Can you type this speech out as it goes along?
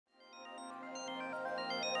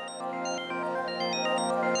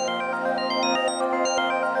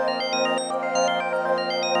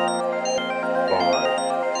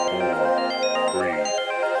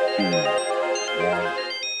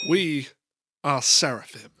are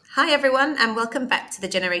Seraphim. Hi everyone, and welcome back to the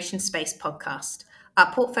Generation Space podcast,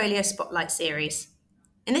 our portfolio spotlight series.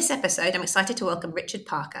 In this episode, I'm excited to welcome Richard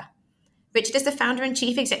Parker. Richard is the founder and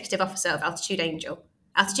chief executive officer of Altitude Angel.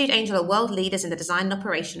 Altitude Angel are world leaders in the design and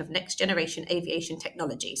operation of next-generation aviation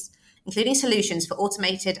technologies, including solutions for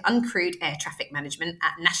automated, uncrewed air traffic management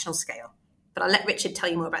at national scale. But I'll let Richard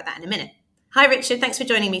tell you more about that in a minute. Hi Richard, thanks for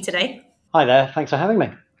joining me today. Hi there, thanks for having me.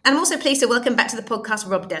 And I'm also pleased to welcome back to the podcast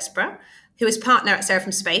Rob Desborough, who is partner at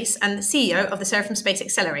Seraphim Space and the CEO of the Seraphim Space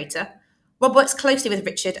Accelerator. Rob works closely with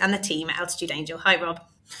Richard and the team at Altitude Angel. Hi, Rob.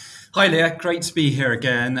 Hi, Leah. Great to be here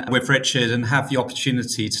again with Richard and have the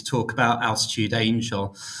opportunity to talk about Altitude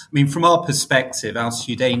Angel. From our perspective,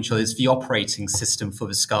 Altitude Angel is the operating system for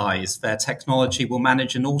the skies. Their technology will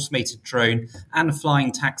manage an automated drone and a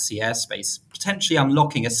flying taxi airspace, potentially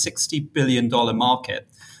unlocking a $60 billion market,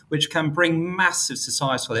 which can bring massive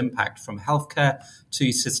societal impact from healthcare to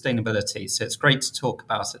sustainability. So it's great to talk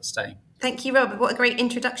about it today. Thank you, Rob. What a great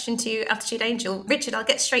introduction to Altitude Angel. Richard, I'll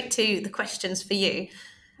get straight to the questions for you.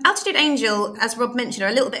 Altitude Angel, as Rob mentioned, are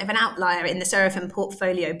a little bit of an outlier in the Seraphim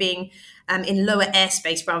portfolio, being in lower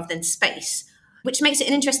airspace rather than space, which makes it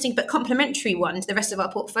an interesting but complementary one to the rest of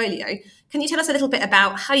our portfolio. Can you tell us a little bit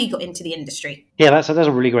about how you got into the industry? Yeah, that's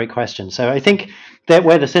a really great question. So I think that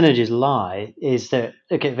where the synergies lie is that,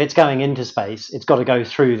 okay, if it's going into space, it's got to go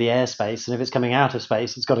through the airspace. And if it's coming out of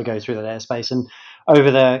space, it's got to go through that airspace. And over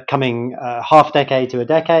the coming half decade to a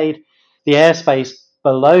decade, the airspace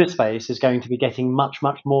below space is going to be getting much,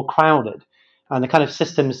 much more crowded. And the kind of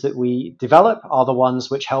systems that we develop are the ones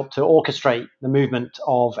which help to orchestrate the movement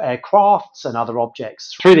of aircrafts and other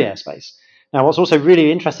objects through the airspace. Now, what's also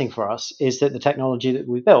really interesting for us is that the technology that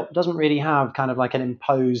we built doesn't really have kind of like an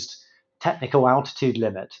imposed technical altitude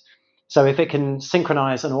limit. So if it can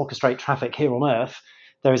synchronize and orchestrate traffic here on Earth,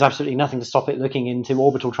 there is absolutely nothing to stop it looking into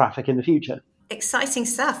orbital traffic in the future. Exciting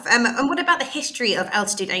stuff. And what about the history of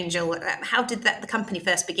Altitude Angel? How did the company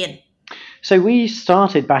first begin? So we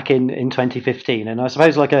started back in 2015, and I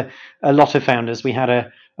suppose like a lot of founders, we had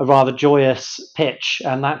a rather joyous pitch,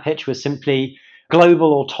 and that pitch was simply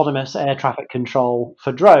global autonomous air traffic control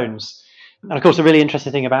for drones. And of course, the really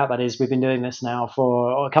interesting thing about that is we've been doing this now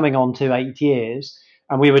for coming on to 8 years,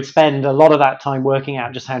 and we would spend a lot of that time working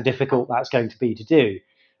out just how difficult that's going to be to do.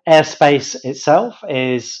 Airspace itself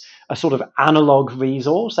is a sort of analog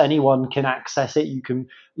resource. Anyone can access it. You can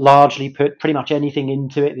largely put pretty much anything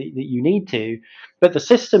into it that you need to. But the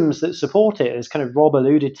systems that support it, as kind of Rob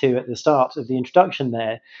alluded to at the start of the introduction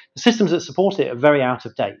there, the systems that support it are very out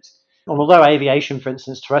of date. And although aviation, for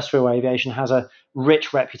instance, terrestrial aviation has a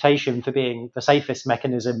rich reputation for being the safest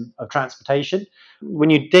mechanism of transportation, when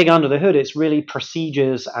you dig under the hood, it's really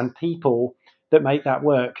procedures and people that make that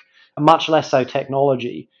work, much less so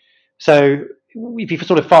technology. So if you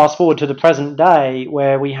sort of fast forward to the present day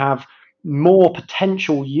where we have more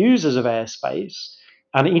potential users of airspace,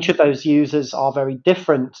 and each of those users are very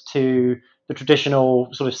different to the traditional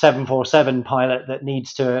sort of 747 pilot that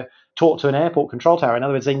needs to talk to an airport control tower. In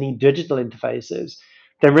other words, they need digital interfaces.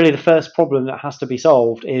 Then really the first problem that has to be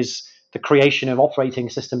solved is the creation of operating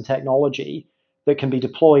system technology that can be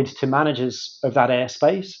deployed to managers of that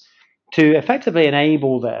airspace to effectively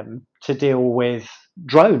enable them to deal with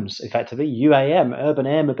drones, effectively, UAM, urban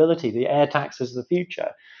air mobility, the air taxis of the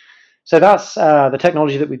future. So that's the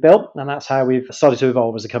technology that we built, and that's how we've started to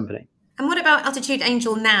evolve as a company. And what about Altitude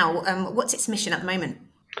Angel now? What's its mission at the moment?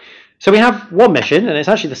 So we have one mission, and it's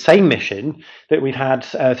actually the same mission that we've had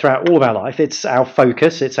throughout all of our life. It's our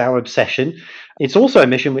focus, it's our obsession. It's also a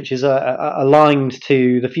mission which is aligned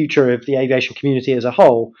to the future of the aviation community as a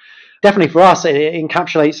whole. Definitely for us, it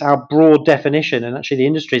encapsulates our broad definition and actually the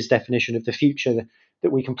industry's definition of the future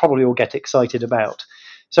that we can probably all get excited about.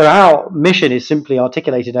 So our mission is simply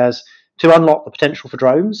articulated as to unlock the potential for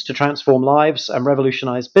drones to transform lives and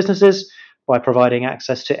revolutionize businesses by providing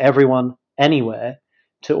access to everyone, anywhere,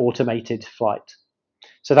 to automated flight.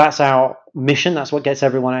 So that's our mission. That's what gets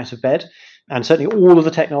everyone out of bed. And certainly all of the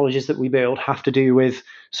technologies that we build have to do with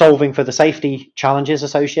solving for the safety challenges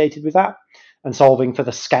associated with that and solving for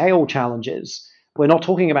the scale challenges. We're not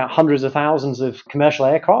talking about hundreds of thousands of commercial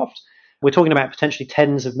aircraft. We're talking about potentially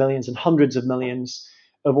tens of millions and hundreds of millions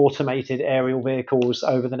of automated aerial vehicles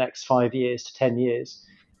over the next 5 years to 10 years.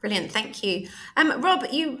 Brilliant, thank you. Rob,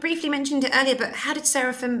 you briefly mentioned it earlier, but how did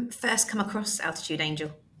Seraphim first come across Altitude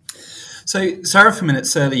Angel? So Seraphim in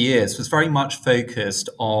its early years was very much focused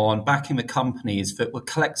on backing the companies that were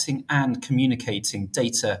collecting and communicating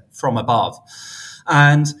data from above.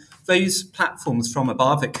 And those platforms from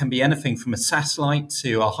above, it can be anything from a satellite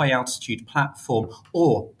to a high altitude platform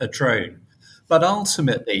or a drone. But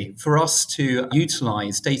ultimately, for us to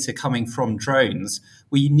utilize data coming from drones,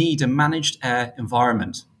 we need a managed air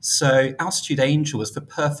environment. So Altitude Angel is the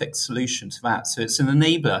perfect solution to that. So it's an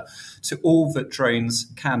enabler to all that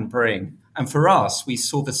drones can bring. And for us, we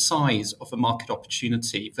saw the size of a market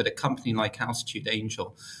opportunity that a company like Altitude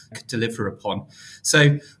Angel could deliver upon.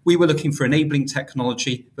 So we were looking for enabling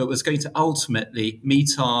technology that was going to ultimately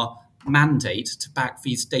meet our mandate to back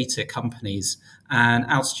these data companies. And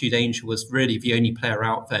Altitude Angel was really the only player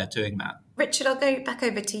out there doing that. Richard, I'll go back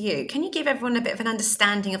over to you. Can you give everyone a bit of an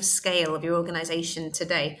understanding of scale of your organisation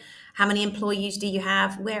today? How many employees do you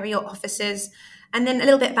have? Where are your offices? And then a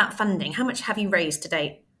little bit about funding. How much have you raised to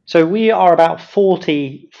date? So we are about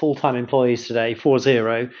 40 full-time employees today, 40.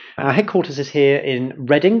 Our headquarters is here in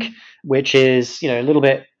Reading, which is a little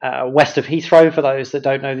bit west of Heathrow for those that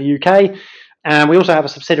don't know the UK. And we also have a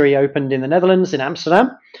subsidiary opened in the Netherlands, in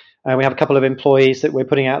Amsterdam. We have a couple of employees that we're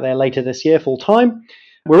putting out there later this year full-time.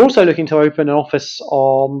 We're also looking to open an office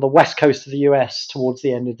on the west coast of the US towards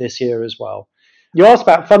the end of this year as well. You asked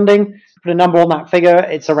about funding. Put a number on that figure.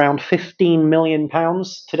 It's around £15 million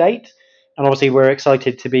to date. And obviously, we're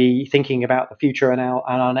excited to be thinking about the future and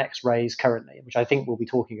our next raise currently, which I think we'll be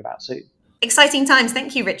talking about soon. Exciting times.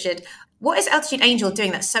 Thank you, Richard. What is Altitude Angel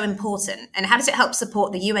doing that's so important? And how does it help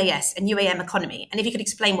support the UAS and UAM economy? And if you could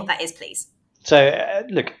explain what that is, please. So,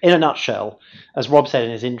 look, in a nutshell, as Rob said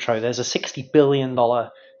in his intro, there's a $60 billion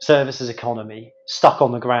services economy stuck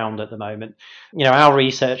on the ground at the moment. Our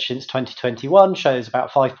research since 2021 shows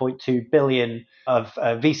about 5.2 billion of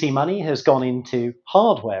VC money has gone into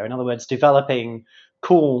hardware. In other words, developing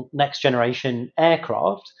cool next generation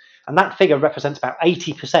aircraft. And that figure represents about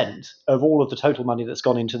 80% of all of the total money that's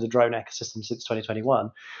gone into the drone ecosystem since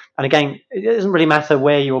 2021. And again, it doesn't really matter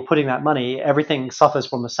where you're putting that money. Everything suffers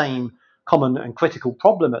from the same common and critical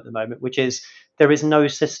problem at the moment, which is there is no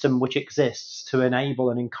system which exists to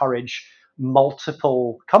enable and encourage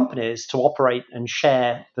multiple companies to operate and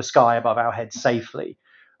share the sky above our heads safely.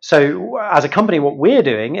 So as a company, what we're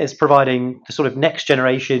doing is providing the sort of next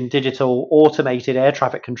generation digital automated air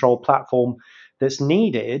traffic control platform that's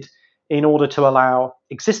needed in order to allow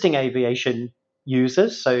existing aviation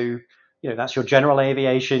users, so that's your general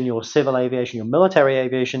aviation, your civil aviation, your military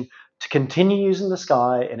aviation, to continue using the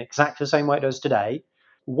sky in exactly the same way it does today,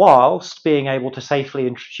 whilst being able to safely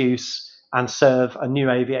introduce and serve a new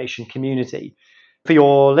aviation community. For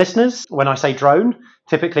your listeners, when I say drone,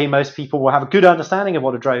 typically most people will have a good understanding of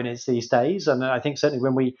what a drone is these days. And I think certainly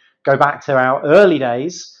when we go back to our early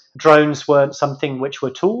days, drones weren't something which were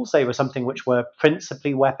tools, they were something which were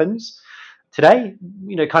principally weapons. Today,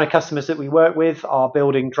 kind of customers that we work with are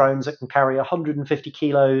building drones that can carry 150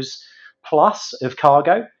 kilos plus of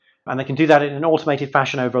cargo, and they can do that in an automated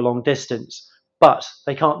fashion over a long distance. But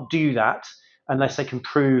they can't do that unless they can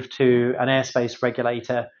prove to an airspace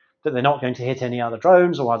regulator that they're not going to hit any other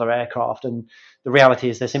drones or other aircraft. And the reality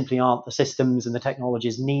is there simply aren't the systems and the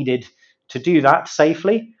technologies needed to do that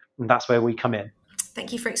safely, and that's where we come in.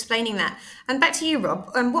 Thank you for explaining that. And back to you,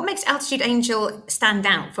 Rob. What makes Altitude Angel stand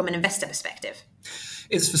out from an investor perspective?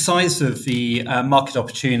 It's the size of the market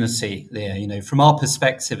opportunity there. From our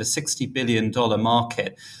perspective, a $60 billion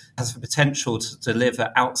market has the potential to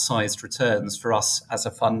deliver outsized returns for us as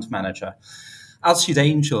a fund manager. Altitude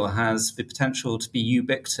Angel has the potential to be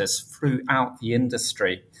ubiquitous throughout the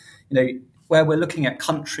industry. Where we're looking at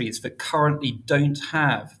countries that currently don't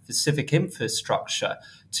have the civic infrastructure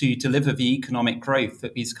to deliver the economic growth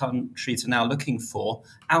that these countries are now looking for,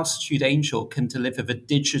 Altitude Angel can deliver the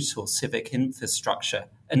digital civic infrastructure,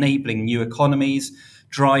 enabling new economies,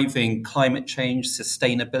 driving climate change,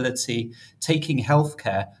 sustainability, taking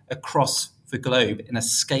healthcare across the globe in a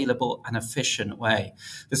scalable and efficient way.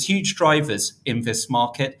 There's huge drivers in this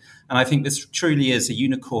market, and I think this truly is a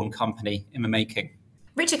unicorn company in the making.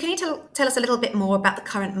 Richard, can you tell us a little bit more about the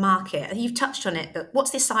current market? You've touched on it, but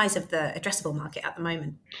what's the size of the addressable market at the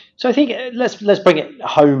moment? So I think let's bring it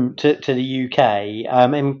home to the UK.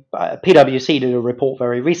 PwC did a report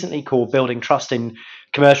very recently called Building Trust in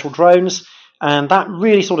Commercial Drones, and that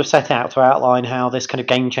really sort of set out to outline how this kind of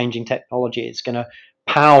game-changing technology is going to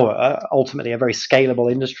power ultimately a very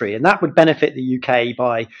scalable industry, and that would benefit the UK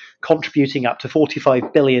by contributing up to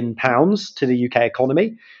 £45 billion to the UK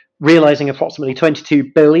economy, realising approximately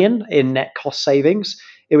 22 billion in net cost savings.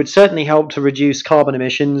 It would certainly help to reduce carbon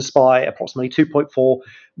emissions by approximately 2.4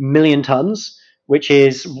 million tonnes, which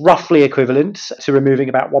is roughly equivalent to removing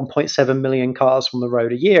about 1.7 million cars from the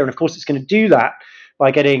road a year. And of course, it's going to do that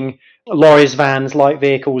by getting lorries, vans, light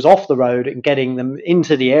vehicles off the road and getting them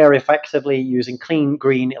into the air effectively using clean,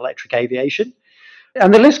 green electric aviation.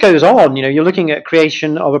 And the list goes on. You're looking at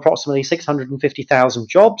creation of approximately 650,000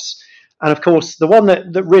 jobs. And of course, the one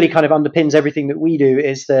that really kind of underpins everything that we do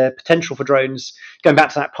is the potential for drones, going back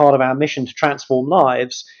to that part of our mission to transform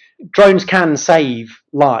lives. Drones can save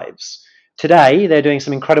lives. Today, they're doing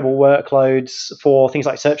some incredible workloads for things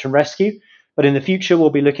like search and rescue. But in the future, we'll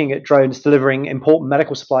be looking at drones delivering important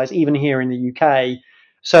medical supplies, even here in the UK.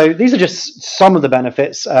 So these are just some of the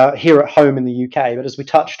benefits here at home in the UK. But as we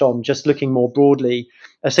touched on, just looking more broadly,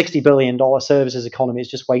 a $60 billion services economy is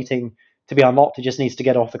just waiting to be unlocked. It just needs to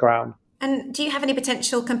get off the ground. And do you have any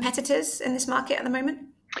potential competitors in this market at the moment?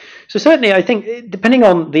 So certainly, I think, depending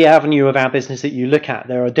on the avenue of our business that you look at,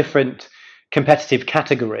 there are different competitive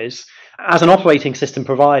categories. As an operating system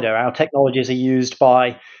provider, our technologies are used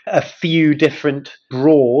by a few different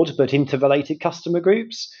broad but interrelated customer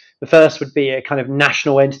groups. The first would be a kind of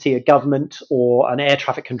national entity, a government or an air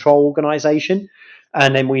traffic control organization.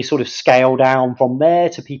 And then we sort of scale down from there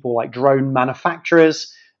to people like drone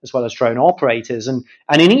manufacturers, as well as drone operators. And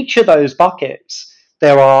in each of those buckets,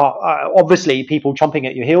 there are obviously people chomping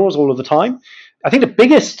at your heels all of the time. I think the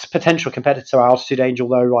biggest potential competitor to Altitude Angel,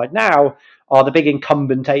 though, right now, are the big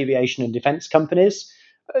incumbent aviation and defense companies.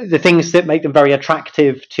 The things that make them very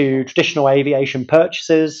attractive to traditional aviation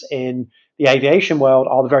purchasers in the aviation world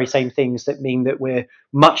are the very same things that mean that we're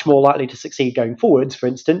much more likely to succeed going forwards. For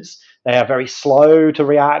instance, they are very slow to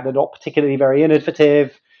react, they're not particularly very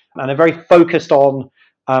innovative, and they're very focused on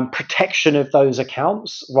protection of those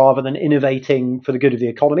accounts rather than innovating for the good of the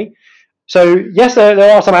economy. So yes,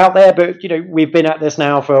 there are some out there, but we've been at this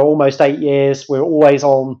now for almost 8 years. We're always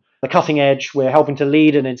on the cutting edge. We're helping to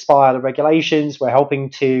lead and inspire the regulations. We're helping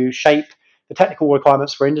to shape the technical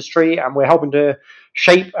requirements for industry, and we're helping to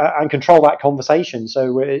shape and control that conversation.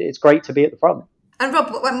 So it's great to be at the front. And Rob,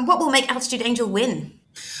 what will make Altitude Angel win?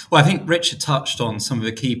 Well, I think Richard touched on some of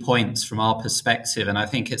the key points from our perspective, and I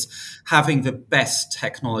think it's having the best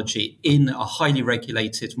technology in a highly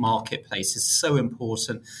regulated marketplace is so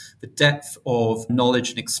important. The depth of knowledge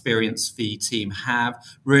and experience the team have,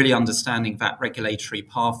 really understanding that regulatory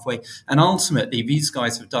pathway, and ultimately these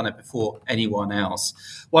guys have done it before anyone else.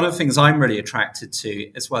 One of the things I'm really attracted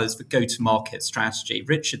to, as well as the go-to-market strategy,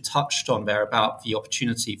 Richard touched on there about the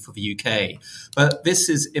opportunity for the UK, but this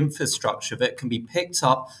is infrastructure that can be picked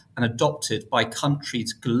up and adopted by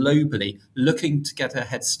countries globally looking to get a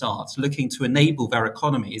head start, looking to enable their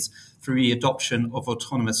economies through the adoption of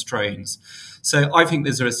autonomous drones. So I think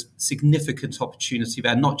there's a significant opportunity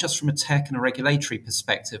there, not just from a tech and a regulatory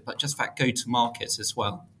perspective, but just that go-to-market as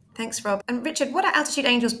well. Thanks, Rob. And Richard, what are Altitude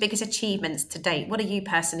Angel's biggest achievements to date? What are you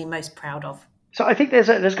personally most proud of? So I think there's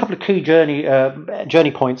a couple of key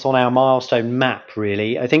journey points on our milestone map,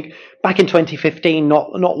 really. I think back in 2015,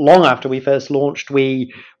 not long after we first launched,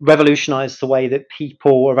 we revolutionized the way that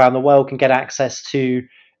people around the world can get access to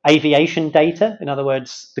aviation data. In other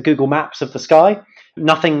words, the Google Maps of the sky.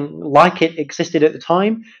 Nothing like it existed at the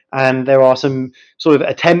time, and there are some sort of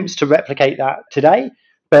attempts to replicate that today.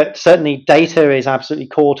 But certainly data is absolutely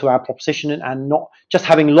core to our proposition, and not just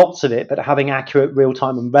having lots of it, but having accurate,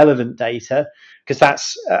 real-time and relevant data, because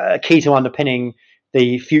that's key to underpinning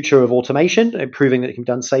the future of automation, proving that it can be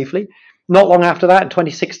done safely. Not long after that, in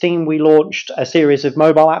 2016, we launched a series of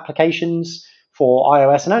mobile applications for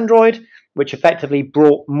iOS and Android, which effectively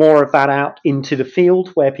brought more of that out into the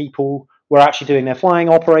field where people were actually doing their flying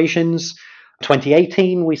operations.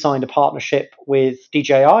 2018, we signed a partnership with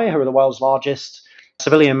DJI, who are the world's largest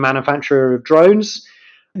civilian manufacturer of drones.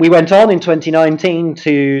 We went on in 2019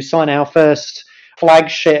 to sign our first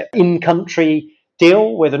flagship in-country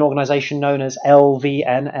deal with an organization known as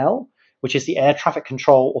LVNL, which is the Air Traffic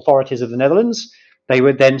Control Authorities of the Netherlands. They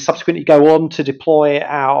would then subsequently go on to deploy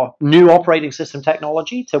our new operating system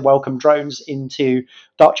technology to welcome drones into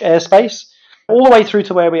Dutch airspace, all the way through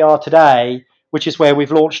to where we are today, which is where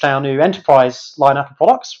we've launched our new enterprise lineup of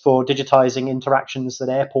products for digitizing interactions that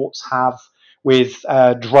airports have with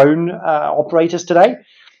drone operators today.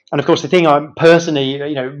 And of course, the thing I'm personally,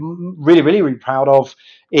 really proud of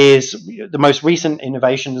is the most recent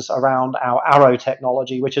innovations around our Arrow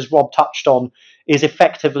technology, which, as Rob touched on, is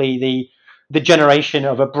effectively the generation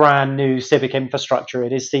of a brand new civic infrastructure.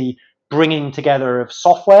 It is the bringing together of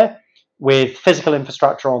software with physical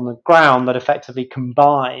infrastructure on the ground that effectively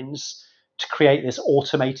combines to create this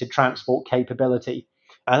automated transport capability.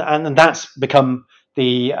 And that's become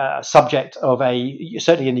the subject of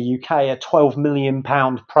certainly in the UK, a £12 million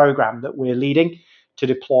programme that we're leading to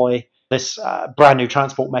deploy this brand new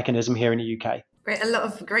transport mechanism here in the UK. Great, a lot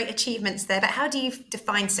of great achievements there, but how do you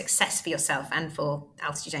define success for yourself and for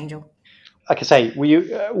Altitude Angel? Like I say,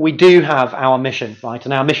 we do have our mission, right?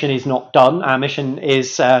 And our mission is not done. Our mission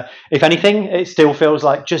is, if anything, it still feels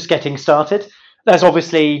like just getting started. There's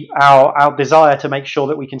obviously our desire to make sure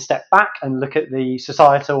that we can step back and look at the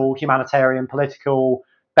societal, humanitarian, political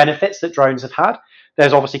benefits that drones have had.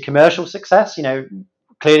 There's obviously commercial success.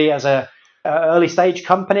 Clearly as a early stage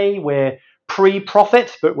company, we're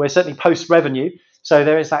pre-profit, but we're certainly post-revenue. So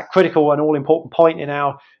there is that critical and all-important point in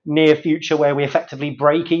our near future where we effectively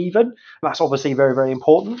break even. That's obviously very, very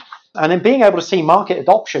important. And then being able to see market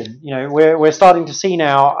adoption. We're starting to see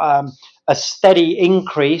now a steady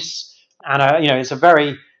increase, and it's a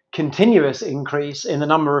very continuous increase in the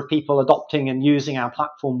number of people adopting and using our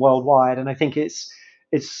platform worldwide. And I think it's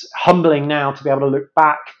humbling now to be able to look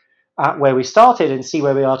back at where we started and see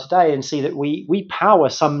where we are today and see that we power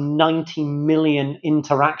some 90 million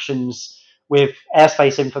interactions with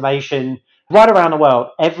airspace information right around the world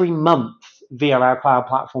every month via our cloud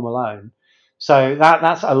platform alone. So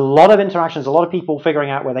that's a lot of interactions, a lot of people figuring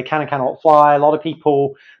out where they can and cannot fly, a lot of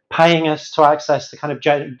people paying us to access the kind of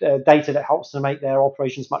data that helps them make their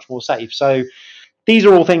operations much more safe. So these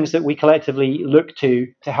are all things that we collectively look to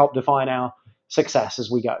help define our success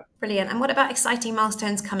as we go. Brilliant. And what about exciting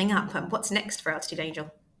milestones coming up? What's next for Altitude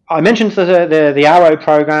Angel? I mentioned the Arrow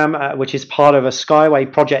program, which is part of a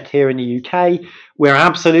Skyway project here in the UK. We're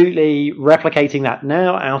absolutely replicating that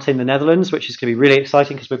now out in the Netherlands, which is going to be really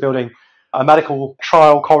exciting because we're building a medical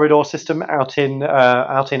trial corridor system out in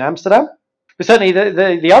Amsterdam. But certainly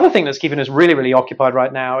the other thing that's keeping us really, really occupied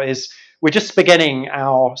right now is we're just beginning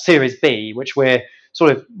our Series B, which we're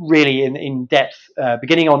sort of really in depth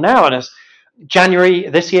beginning on now. And as January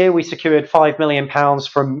this year, we secured £5 million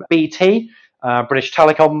from BT, British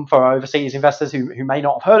Telecom, for overseas investors who may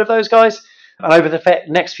not have heard of those guys. And over the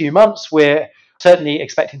next few months, we're certainly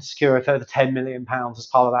expecting to secure a further £10 million as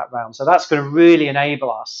part of that round. So that's going to really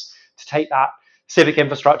enable us to take that civic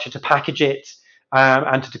infrastructure, to package it,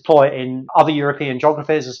 and to deploy it in other European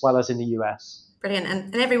geographies as well as in the US. Brilliant.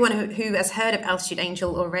 And everyone who has heard of Altitude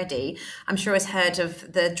Angel already, I'm sure has heard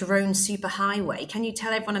of the drone superhighway. Can you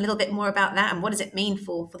tell everyone a little bit more about that and what does it mean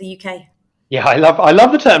for the UK? Yeah, I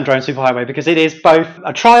love the term drone superhighway because it is both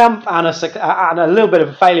a triumph and a little bit of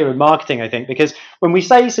a failure in marketing, I think, because when we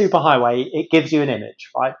say superhighway, it gives you an image,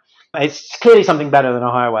 right? It's clearly something better than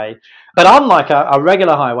a highway. But unlike a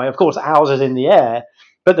regular highway, of course, ours is in the air.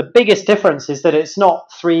 But the biggest difference is that it's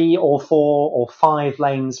not 3 or 4 or 5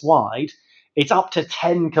 lanes wide. It's up to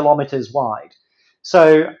 10 kilometers wide.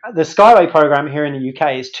 So the Skyway program here in the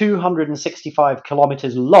UK is 265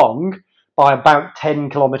 kilometers long by about 10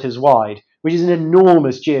 kilometers wide, which is an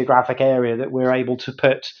enormous geographic area that we're able to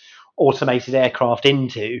put automated aircraft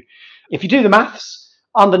into. If you do the maths,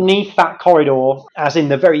 underneath that corridor, as in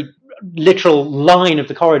the very literal line of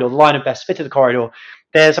the corridor, the line of best fit of the corridor,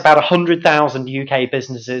 there's about 100,000 UK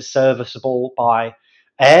businesses serviceable by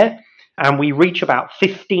air, and we reach about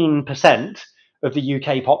 15% of the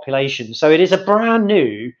UK population. So it is a brand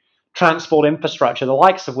new transport infrastructure, the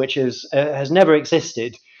likes of which has never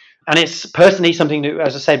existed. And it's personally something that,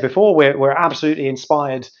 as I said before, we're absolutely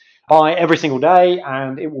inspired by every single day,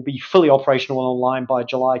 and it will be fully operational online by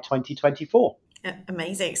July 2024.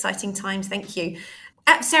 Amazing, exciting times. Thank you.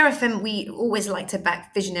 At Seraphim, we always like to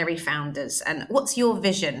back visionary founders. And what's your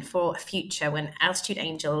vision for a future when Altitude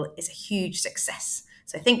Angel is a huge success?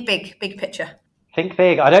 So think big picture. Think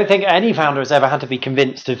big. I don't think any founder has ever had to be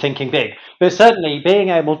convinced of thinking big. But certainly being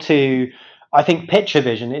able to, I think, pitch a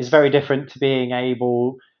vision is very different to being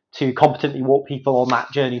able to competently walk people on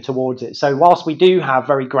that journey towards it. So whilst we do have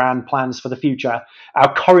very grand plans for the future,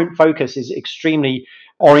 our current focus is extremely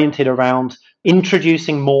oriented around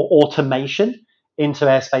introducing more automation into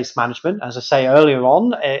airspace management. As I say earlier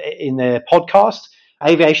on in the podcast,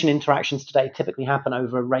 aviation interactions today typically happen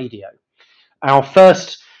over radio. Our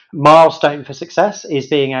first milestone for success is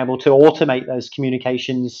being able to automate those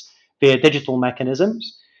communications via digital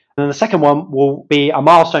mechanisms. And then the second one will be a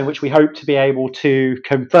milestone which we hope to be able to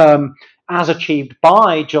confirm as achieved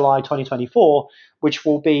by July 2024, which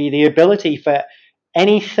will be the ability for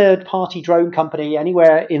any third-party drone company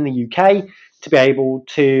anywhere in the UK to be able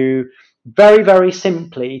to very, very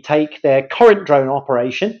simply take their current drone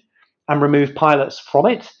operation and remove pilots from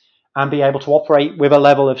it and be able to operate with a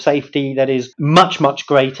level of safety that is much, much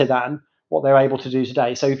greater than what they're able to do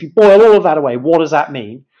today. So if you boil all of that away, what does that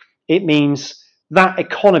mean? It means that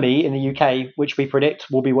economy in the UK, which we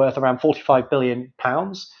predict will be worth around £45 billion,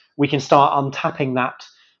 we can start untapping that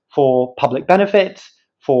for public benefit,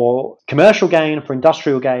 for commercial gain, for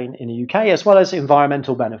industrial gain in the UK, as well as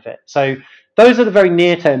environmental benefit. So those are the very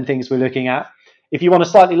near-term things we're looking at. If you want a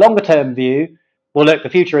slightly longer-term view, well, look, the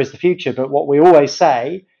future is the future. But what we always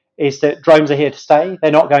say is that drones are here to stay.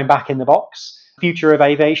 They're not going back in the box. Future of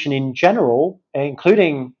aviation in general,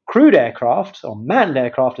 including crewed aircraft, or manned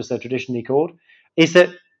aircraft as they're traditionally called, is that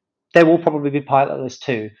there will probably be pilotless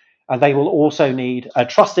too. And they will also need a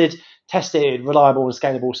trusted, tested, reliable, and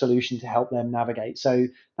scalable solution to help them navigate. So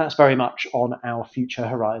that's very much on our future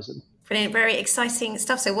horizon. Brilliant, very exciting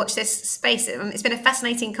stuff. So watch this space. It's been a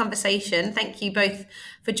fascinating conversation. Thank you both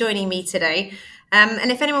for joining me today.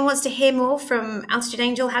 And if anyone wants to hear more from Altitude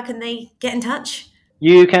Angel, how can they get in touch?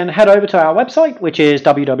 You can head over to our website, which is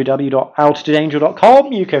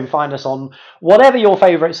www.altitudeangel.com. You can find us on whatever your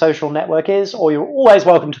favourite social network is, or you're always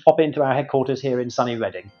welcome to pop into our headquarters here in sunny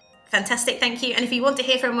Reading. Fantastic, thank you. And if you want to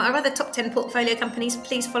hear from our other top 10 portfolio companies,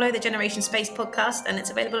 please follow the Generation Space podcast, and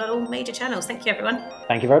it's available on all major channels. Thank you, everyone.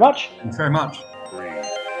 Thank you very much. Thanks very much. 3,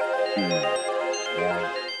 2, 1.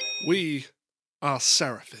 We are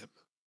Seraphim.